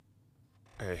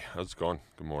Hey, how's it going?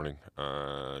 Good morning.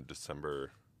 December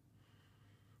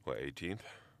 18th,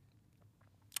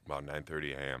 about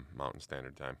 9:30 a.m. Mountain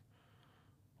Standard Time.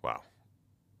 Wow.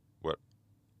 What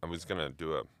I was gonna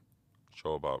do a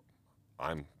show about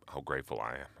I'm how grateful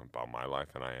I am about my life,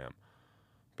 and I am.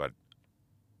 But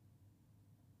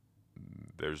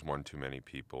there's one too many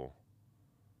people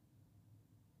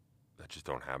that just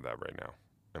don't have that right now.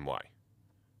 And why?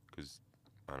 Because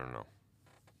I don't know.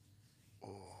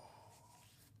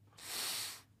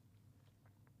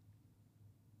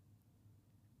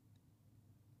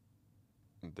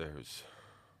 There's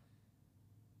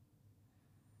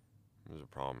there's a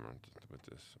problem with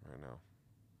this right now.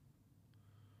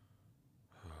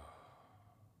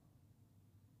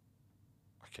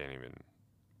 I can't even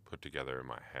put together in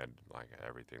my head like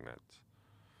everything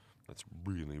that's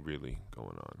really, really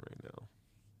going on right now.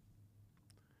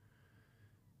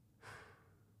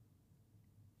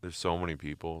 There's so many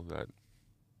people that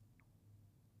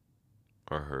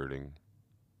are hurting,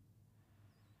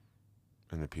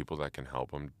 and the people that can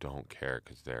help them don't care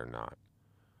because they're not.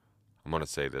 I'm going to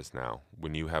say this now.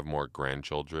 When you have more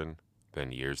grandchildren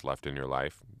than years left in your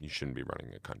life, you shouldn't be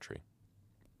running a country.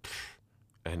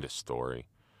 End of story.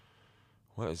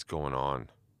 What is going on?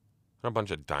 A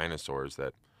bunch of dinosaurs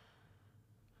that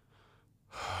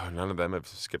none of them have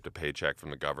skipped a paycheck from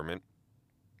the government.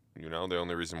 You know, the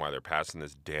only reason why they're passing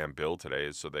this damn bill today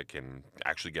is so they can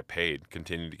actually get paid,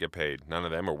 continue to get paid. None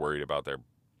of them are worried about their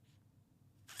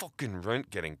fucking rent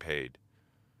getting paid.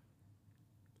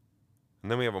 And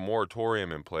then we have a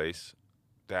moratorium in place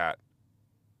that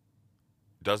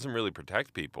doesn't really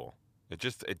protect people. It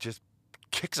just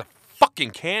kicks a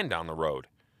fucking can down the road.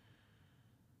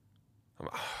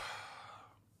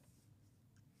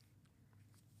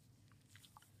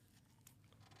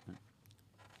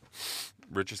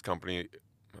 Richest country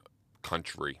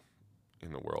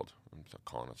in the world. I'm not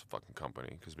calling us a fucking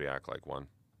company because we act like one.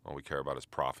 All we care about is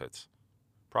profits.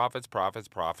 Profits, profits,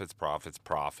 profits, profits,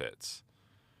 profits.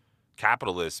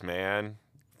 Capitalists, man.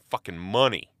 Fucking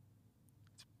money.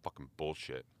 It's fucking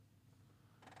bullshit.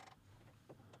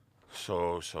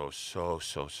 So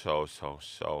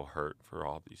hurt for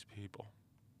all these people.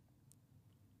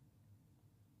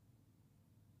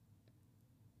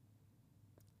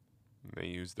 They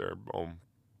use their own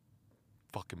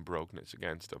fucking brokenness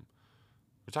against them.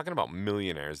 We're talking about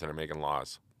millionaires that are making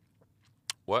laws.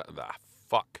 What the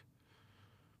fuck?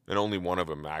 And only one of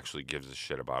them actually gives a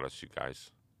shit about us, you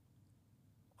guys.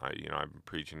 I've been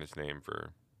preaching his name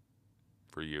for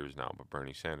years now, but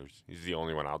Bernie Sanders. He's the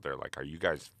only one out there like,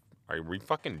 are we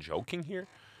fucking joking here?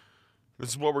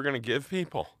 This is what we're going to give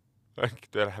people like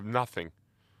that have nothing.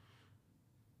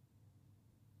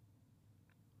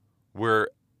 We're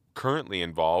currently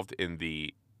involved in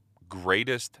the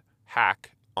greatest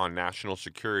hack on national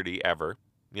security ever.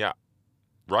 Yeah.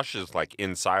 Russia's like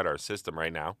inside our system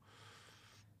right now.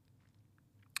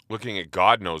 Looking at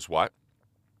God knows what.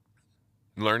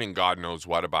 Learning God knows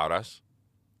what about us.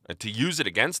 And to use it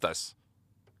against us.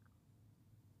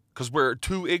 Because we're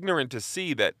too ignorant to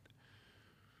see that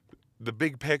the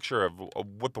big picture of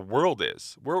what the world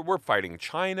is. We're fighting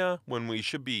China when we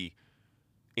should be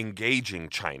engaging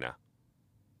China.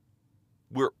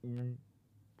 You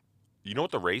know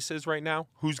what the race is right now?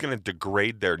 Who's going to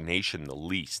degrade their nation the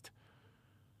least?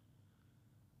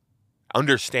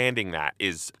 Understanding that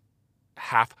is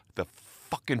half the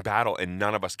fucking battle, and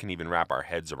none of us can even wrap our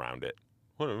heads around it.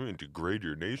 What do I mean, degrade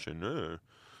your nation? It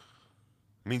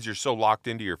means you're so locked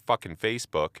into your fucking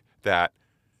Facebook that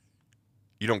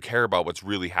you don't care about what's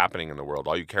really happening in the world.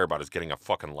 All you care about is getting a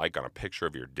fucking like on a picture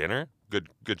of your dinner. Good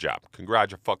job.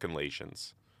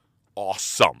 Congratulations.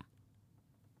 Awesome.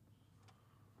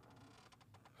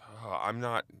 I'm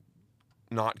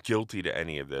not guilty to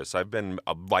any of this. I've been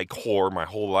a like whore my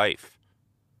whole life.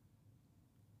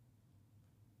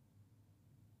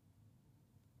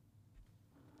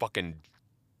 Fucking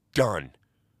done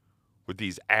with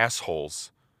these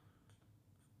assholes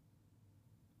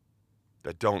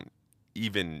that don't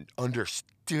even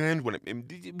understand what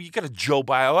you got a Joe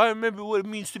bio. I remember what it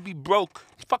means to be broke.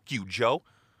 Fuck you, Joe.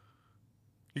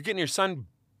 You're getting your son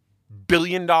 $1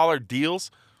 billion deals.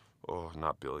 Oh,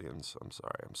 not billions. I'm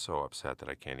sorry. I'm so upset that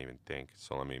I can't even think.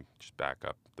 So let me just back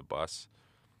up the bus.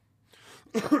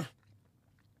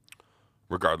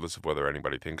 Regardless of whether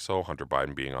anybody thinks so, Hunter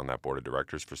Biden being on that board of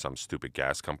directors for some stupid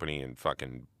gas company in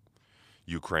fucking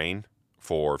Ukraine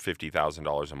for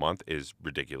 $50,000 a month is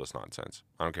ridiculous nonsense.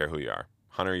 I don't care who you are.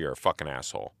 Hunter, you're a fucking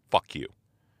asshole. Fuck you.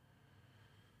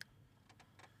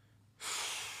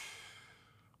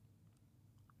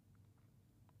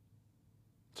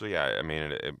 So yeah, I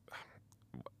mean,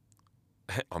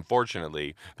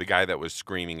 Unfortunately, the guy that was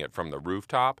screaming it from the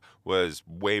rooftop was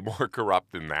way more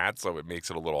corrupt than that, so it makes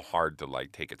it a little hard to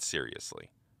like take it seriously.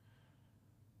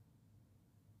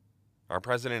 Our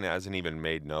president hasn't even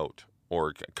made note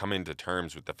or come into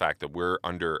terms with the fact that we're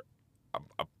under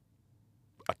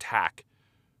attack.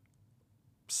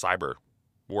 Cyber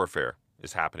warfare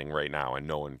is happening right now, and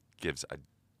no one gives a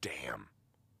damn.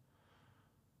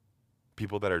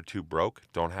 People that are too broke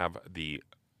don't have the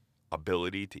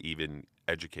ability to even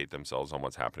educate themselves on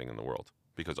what's happening in the world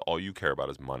because all you care about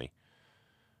is money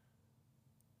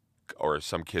or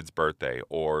some kid's birthday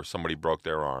or somebody broke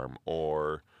their arm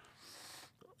or,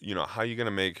 you know, how are you going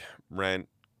to make rent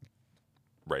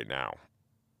right now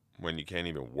when you can't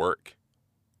even work?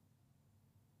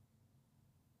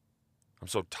 I'm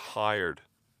so tired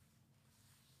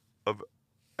of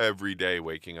every day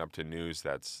waking up to news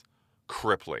that's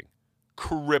crippling.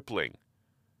 Crippling.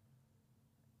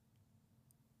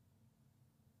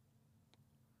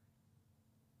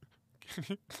 Can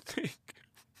you think?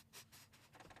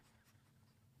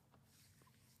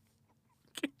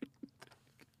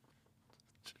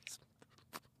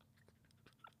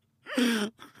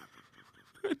 I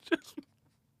just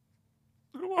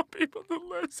want people to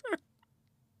listen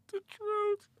to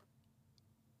truth.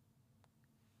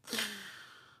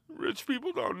 Rich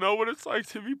people don't know what it's like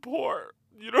to be poor.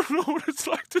 You don't know what it's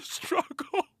like to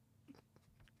struggle.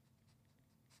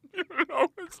 You don't know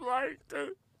what it's like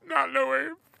to not know where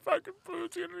your fucking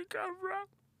food's gonna come from.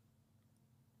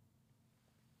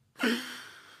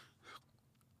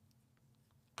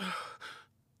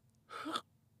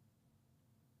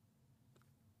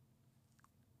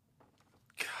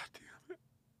 God damn it.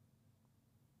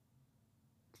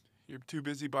 You're too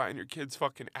busy buying your kids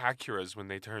fucking Acuras when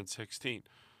they turn 16.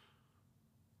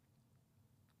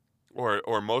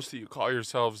 Or most of you call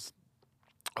yourselves,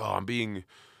 oh, I'm being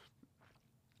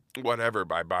whatever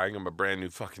by buying them a brand new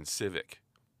fucking Civic.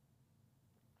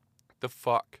 The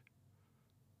fuck?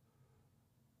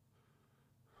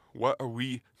 What are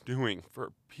we doing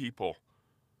for people?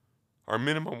 Our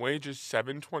minimum wage is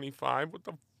 $7.25. What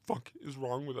the fuck is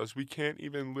wrong with us? We can't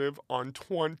even live on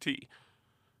 20.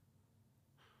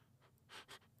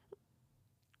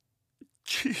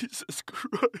 Jesus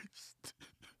Christ.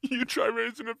 You try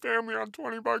raising a family on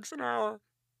 $20 an hour.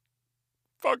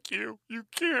 Fuck you. You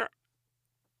can't.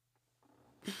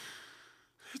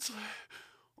 It's like,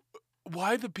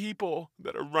 why the people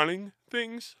that are running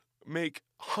things make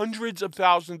hundreds of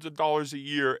thousands of dollars a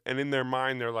year, and in their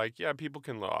mind they're like, yeah, people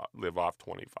can live off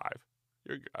 25.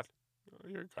 You're good.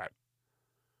 You're good.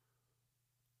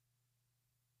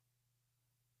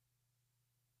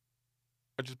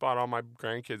 I just bought all my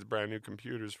grandkids brand new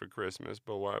computers for Christmas,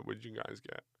 but what would you guys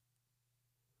get?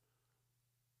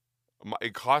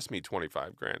 It cost me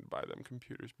 25 grand to buy them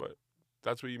computers, but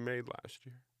that's what you made last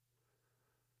year.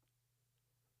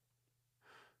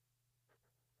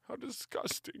 How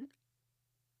disgusting.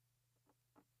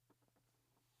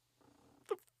 What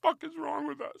the fuck is wrong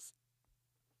with us?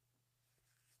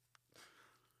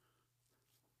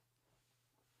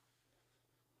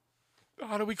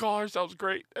 How do we call ourselves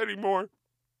great anymore?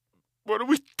 What are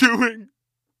we doing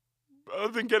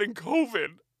other than getting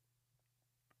COVID?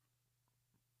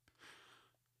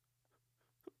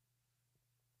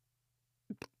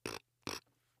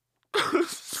 I'm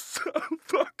so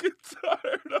fucking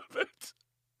tired of it.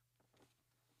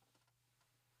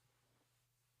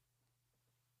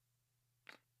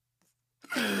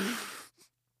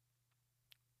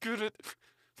 Get it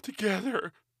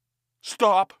together.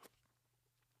 Stop.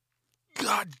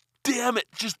 God damn it.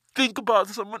 Just think about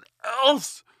someone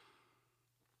else.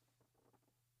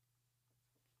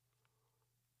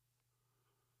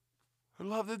 I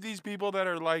love that these people that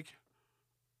are like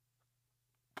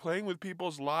playing with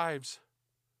people's lives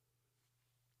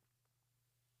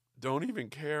don't even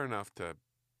care enough to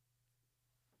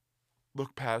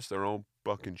look past their own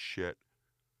fucking shit.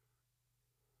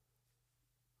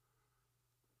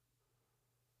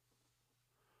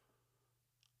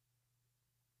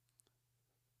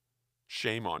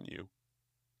 Shame on you.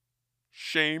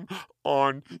 Shame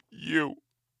on you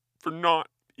for not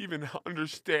even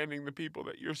understanding the people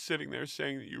that you're sitting there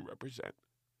saying that you represent.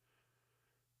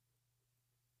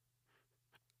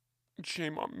 And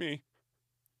shame on me.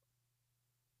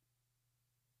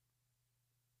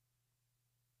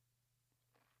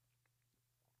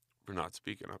 For not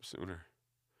speaking up sooner.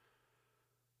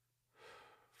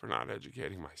 For not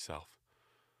educating myself.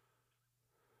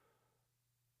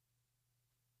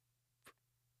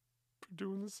 For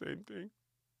doing the same thing.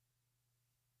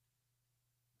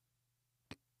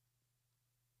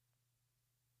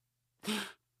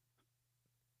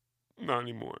 Not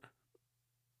anymore.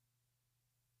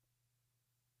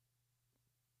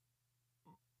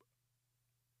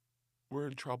 we're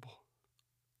in trouble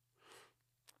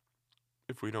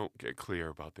if we don't get clear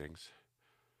about things.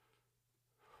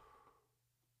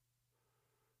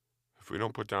 If we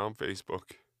don't put down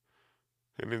Facebook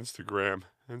and Instagram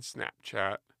and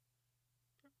Snapchat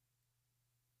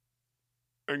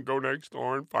and go next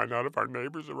door and find out if our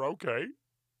neighbors are okay.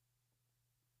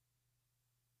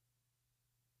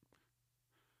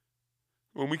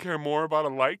 When we care more about a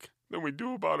like than we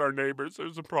do about our neighbors,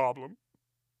 there's a problem.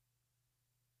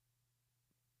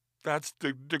 That's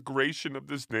the degradation of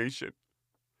this nation.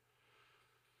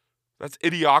 That's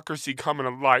idiocracy coming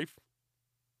to life.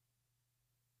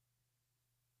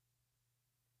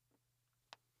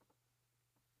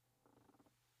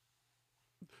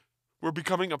 We're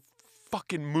becoming a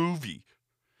fucking movie.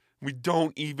 We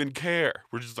don't even care.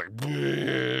 We're just like,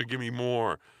 give me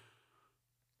more.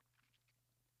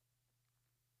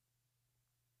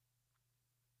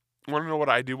 Want to know what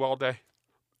I do all day?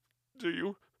 Do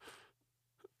you?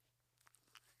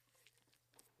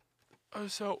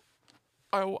 So,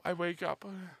 I wake up,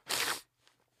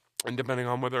 and depending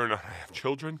on whether or not I have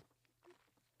children,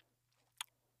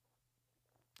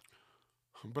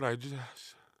 but I just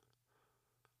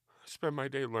spend my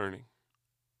day learning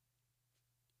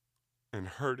and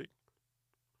hurting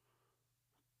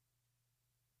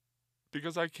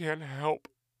because I can't help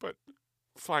but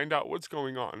find out what's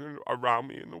going on around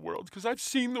me in the world because I've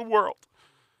seen the world,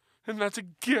 and that's a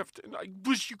gift, and I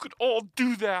wish you could all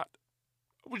do that.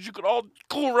 I wish you could all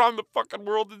go around the fucking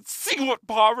world and see what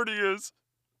poverty is.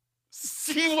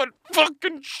 See what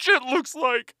fucking shit looks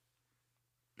like.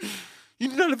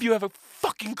 None of you have a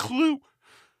fucking clue.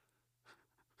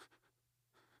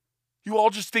 You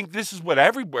all just think this is what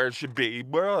everywhere should be.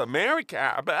 Well,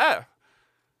 America, blah.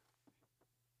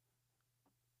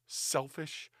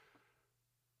 Selfish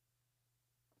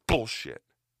bullshit.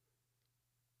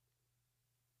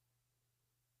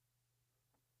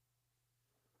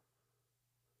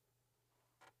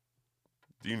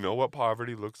 Do you know what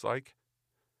poverty looks like?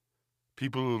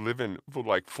 People who live in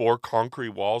like 4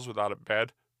 concrete walls without a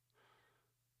bed.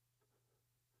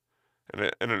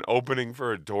 And an opening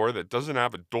for a door that doesn't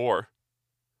have a door.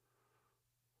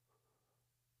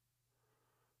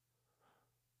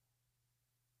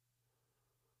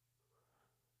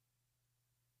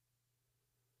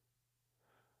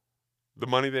 The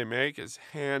money they make is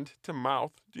hand to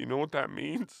mouth. Do you know what that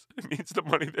means? It means the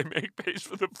money they make pays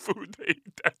for the food they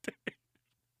eat that day.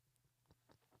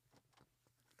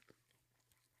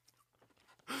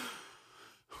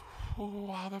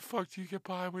 Oh, how the fuck do you get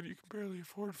by when you can barely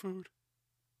afford food?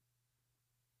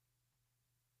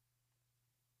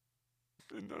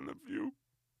 And none of you,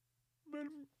 but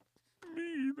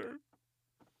me either,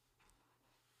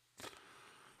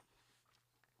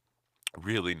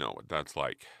 really know what that's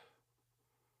like.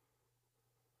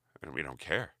 And we don't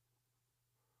care.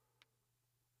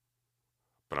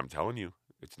 But I'm telling you,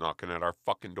 it's knocking at our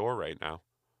fucking door right now.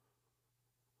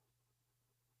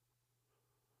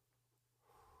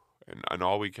 And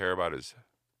all we care about is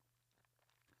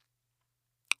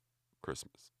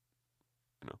Christmas.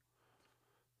 You know,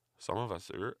 some of us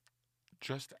are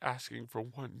just asking for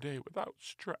one day without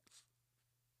stress.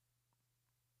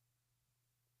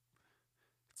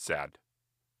 It's sad.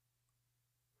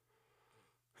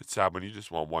 It's sad when you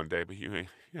just want one day, but you're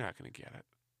not going to get it.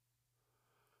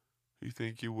 You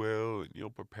think you will, and you'll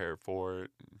prepare for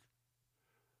it. And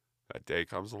that day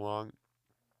comes along,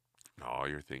 and all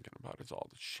you're thinking about is all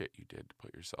the shit you did to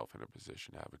put yourself in a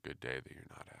position to have a good day that you're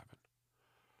not having.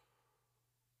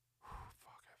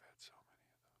 Fuck, I've had so many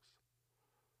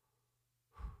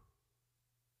of those.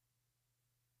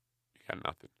 You got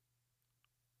nothing.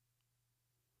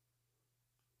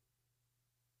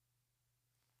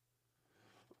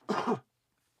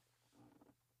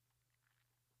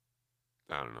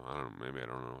 I don't know. Maybe I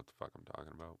don't know what the fuck I'm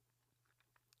talking about.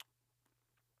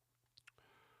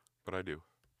 But I do.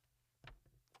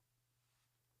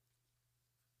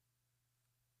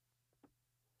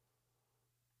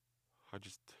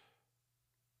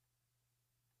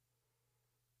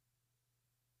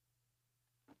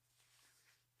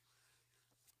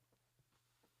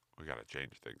 We gotta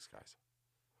change things, guys.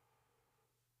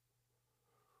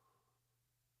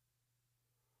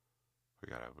 We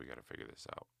gotta figure this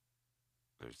out.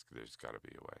 There's gotta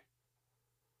be a way.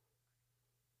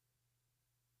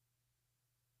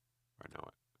 I know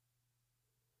it.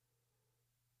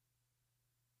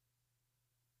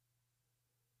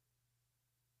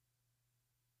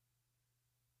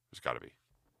 There's gotta be.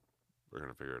 We're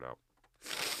gonna figure it out.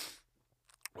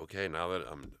 Okay, now that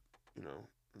I'm gonna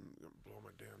blow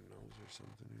my damn nose or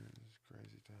something here. This is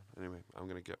crazy time. Anyway, I'm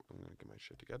gonna get my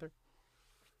shit together.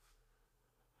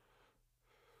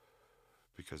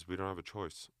 because we don't have a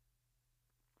choice.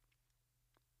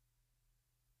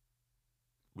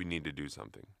 We need to do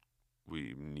something.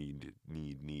 We need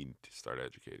to start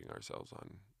educating ourselves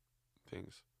on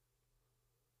things.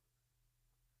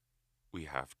 We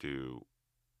have to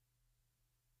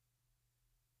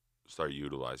start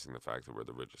utilizing the fact that we're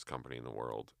the richest company in the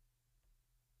world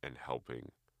and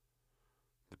helping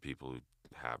the people who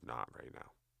have not right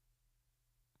now.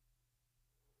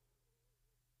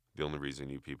 The only reason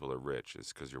you people are rich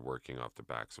is because you're working off the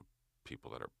backs of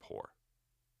people that are poor.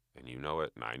 And you know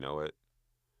it, and I know it.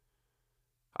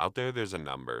 Out there's a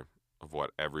number of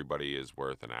what everybody is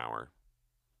worth an hour.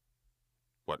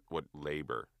 What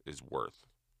labor is worth.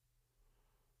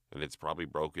 And it's probably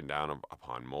broken down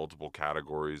upon multiple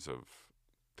categories of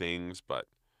things, but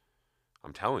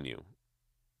I'm telling you,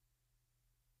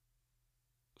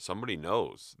 somebody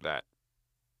knows that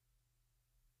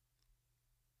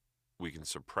we can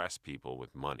suppress people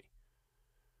with money.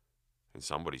 And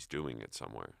somebody's doing it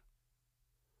somewhere.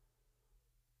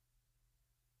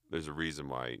 There's a reason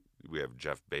why we have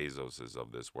Jeff Bezoses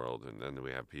of this world, and then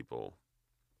we have people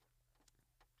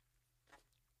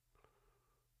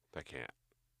that can't.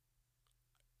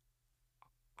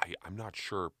 I'm not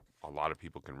sure a lot of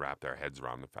people can wrap their heads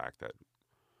around the fact that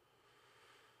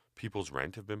people's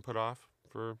rent have been put off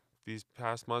for these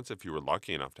past months. If you were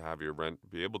lucky enough to have your rent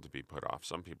be able to be put off,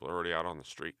 some people are already out on the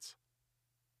streets.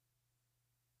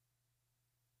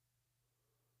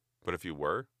 But if you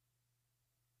were,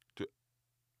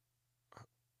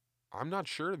 I'm not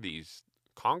sure these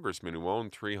congressmen who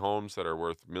own 3 homes that are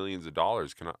worth millions of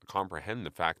dollars can comprehend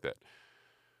the fact that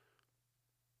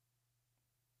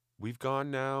we've gone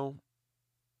now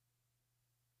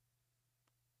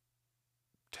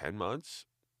 10 months,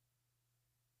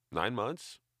 9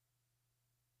 months.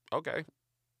 Okay.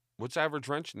 What's average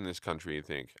rent in this country, you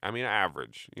think? I mean,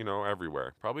 average,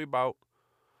 everywhere. Probably about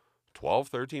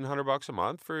 $1,200-$1,300 a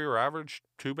month for your average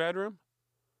 2-bedroom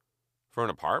for an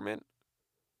apartment.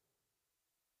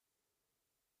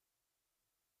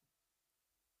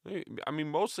 I mean,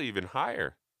 mostly even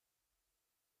higher.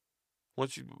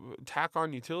 Once you tack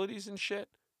on utilities and shit.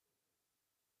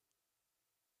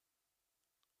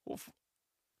 Well,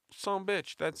 son of a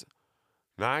bitch, that's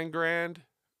 $9,000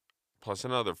 plus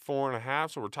another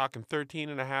 $4,500, so we're talking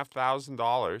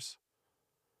 $13,500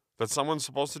 that someone's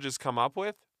supposed to just come up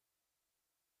with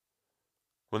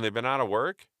when they've been out of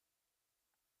work.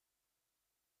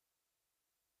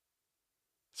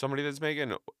 Somebody that's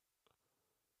making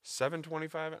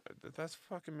 $7.25, that's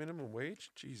fucking minimum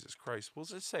wage. Jesus Christ. Well,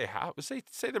 let's say how? Say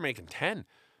they're making 10.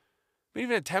 But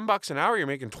even at $10 an hour, you're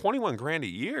making $21,000 a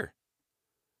year,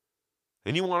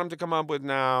 and you want them to come up with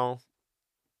now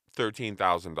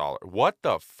 $13,000. What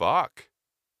the fuck?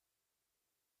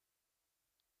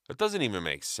 That doesn't even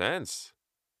make sense.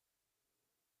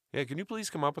 Yeah, can you please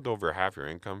come up with over half your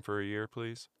income for a year,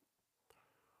 please?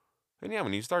 And yeah,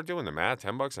 when you start doing the math,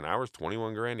 $10 an hour is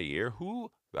 $21,000 a year.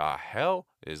 Who the hell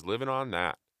is living on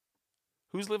that?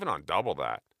 Who's living on double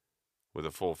that with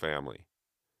a full family?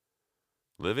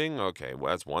 Living? Okay,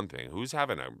 well, that's one thing. Who's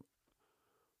having an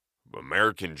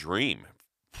American dream?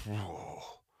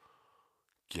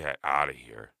 Get out of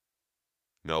here.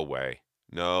 No way.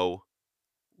 No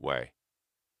way.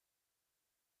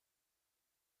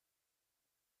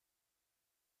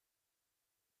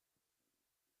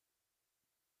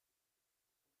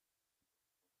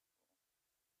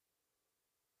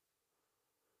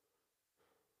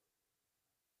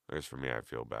 I guess for me, I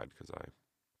feel bad because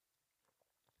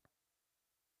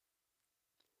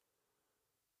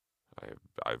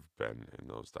I've been in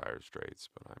those dire straits,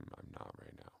 but I'm not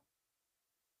right now.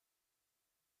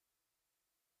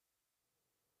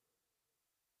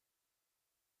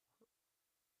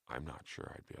 I'm not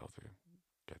sure I'd be able to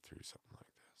get through something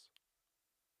like this.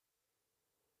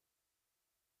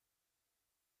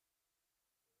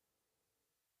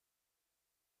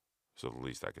 So the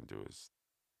least I can do is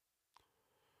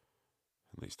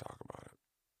at least talk about it.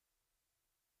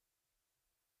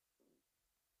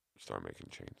 Start making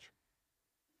change.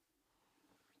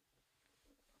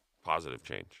 Positive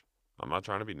change. I'm not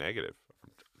trying to be negative.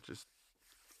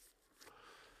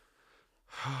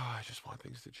 I just want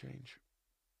things to change.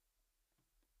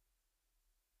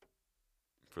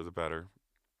 For the better.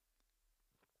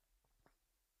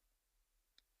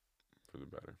 For the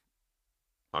better.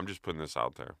 I'm just putting this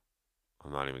out there.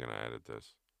 I'm not even going to edit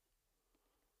this.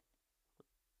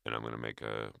 And I'm going to make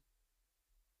a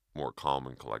more calm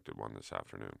and collected one this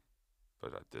afternoon.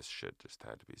 But this shit just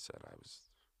had to be said. I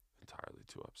was entirely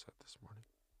too upset this morning.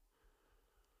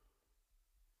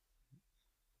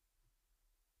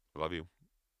 I love you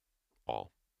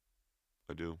all.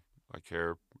 I do. I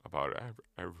care about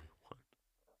everyone,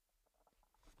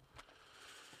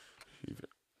 even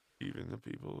even the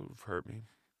people who've hurt me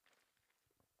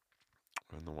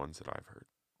and the ones that I've hurt.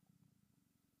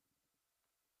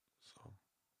 So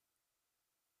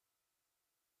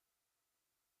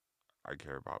I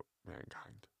care about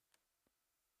mankind.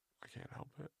 I can't help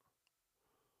it.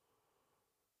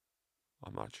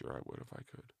 I'm not sure I would if I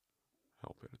could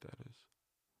help it, that is.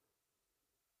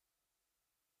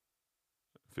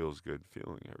 It feels good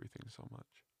feeling everything so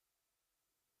much.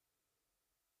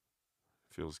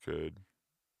 It feels good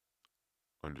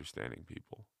understanding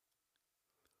people.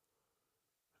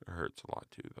 It hurts a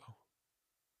lot too, though.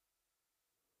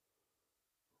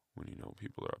 When you know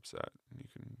people are upset and you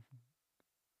can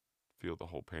feel the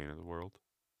whole pain of the world.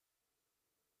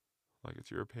 Like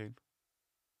it's your pain.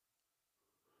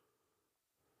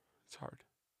 It's hard.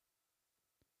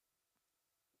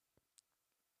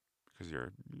 Because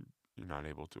you're not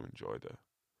able to enjoy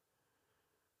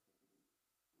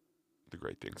the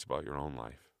great things about your own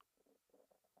life.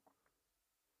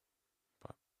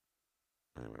 But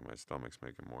anyway, my stomach's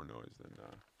making more noise than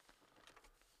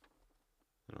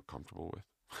I'm comfortable with.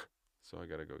 So I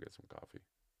gotta go get some coffee.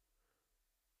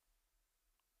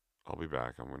 I'll be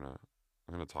back. I'm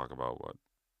gonna talk about what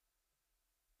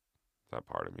that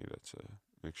part of me that's an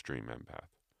extreme empath.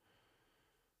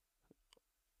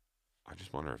 I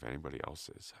just wonder if anybody else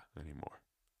is anymore.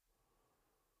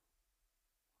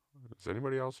 Does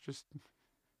anybody else just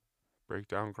break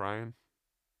down crying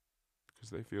because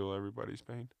they feel everybody's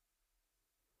pain?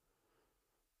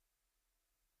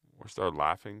 Or start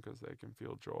laughing because they can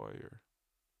feel joy, or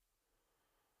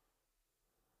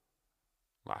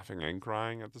laughing and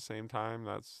crying at the same time?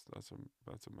 That's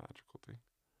a magical thing.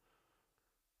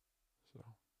 So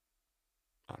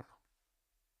I don't know.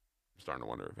 I'm starting to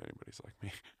wonder if anybody's like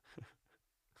me.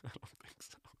 I don't think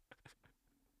so.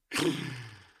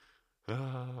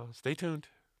 Stay tuned.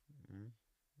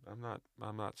 I'm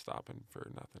not stopping for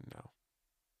nothing now.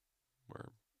 We're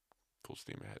full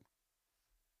steam ahead.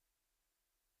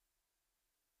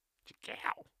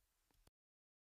 Ciao.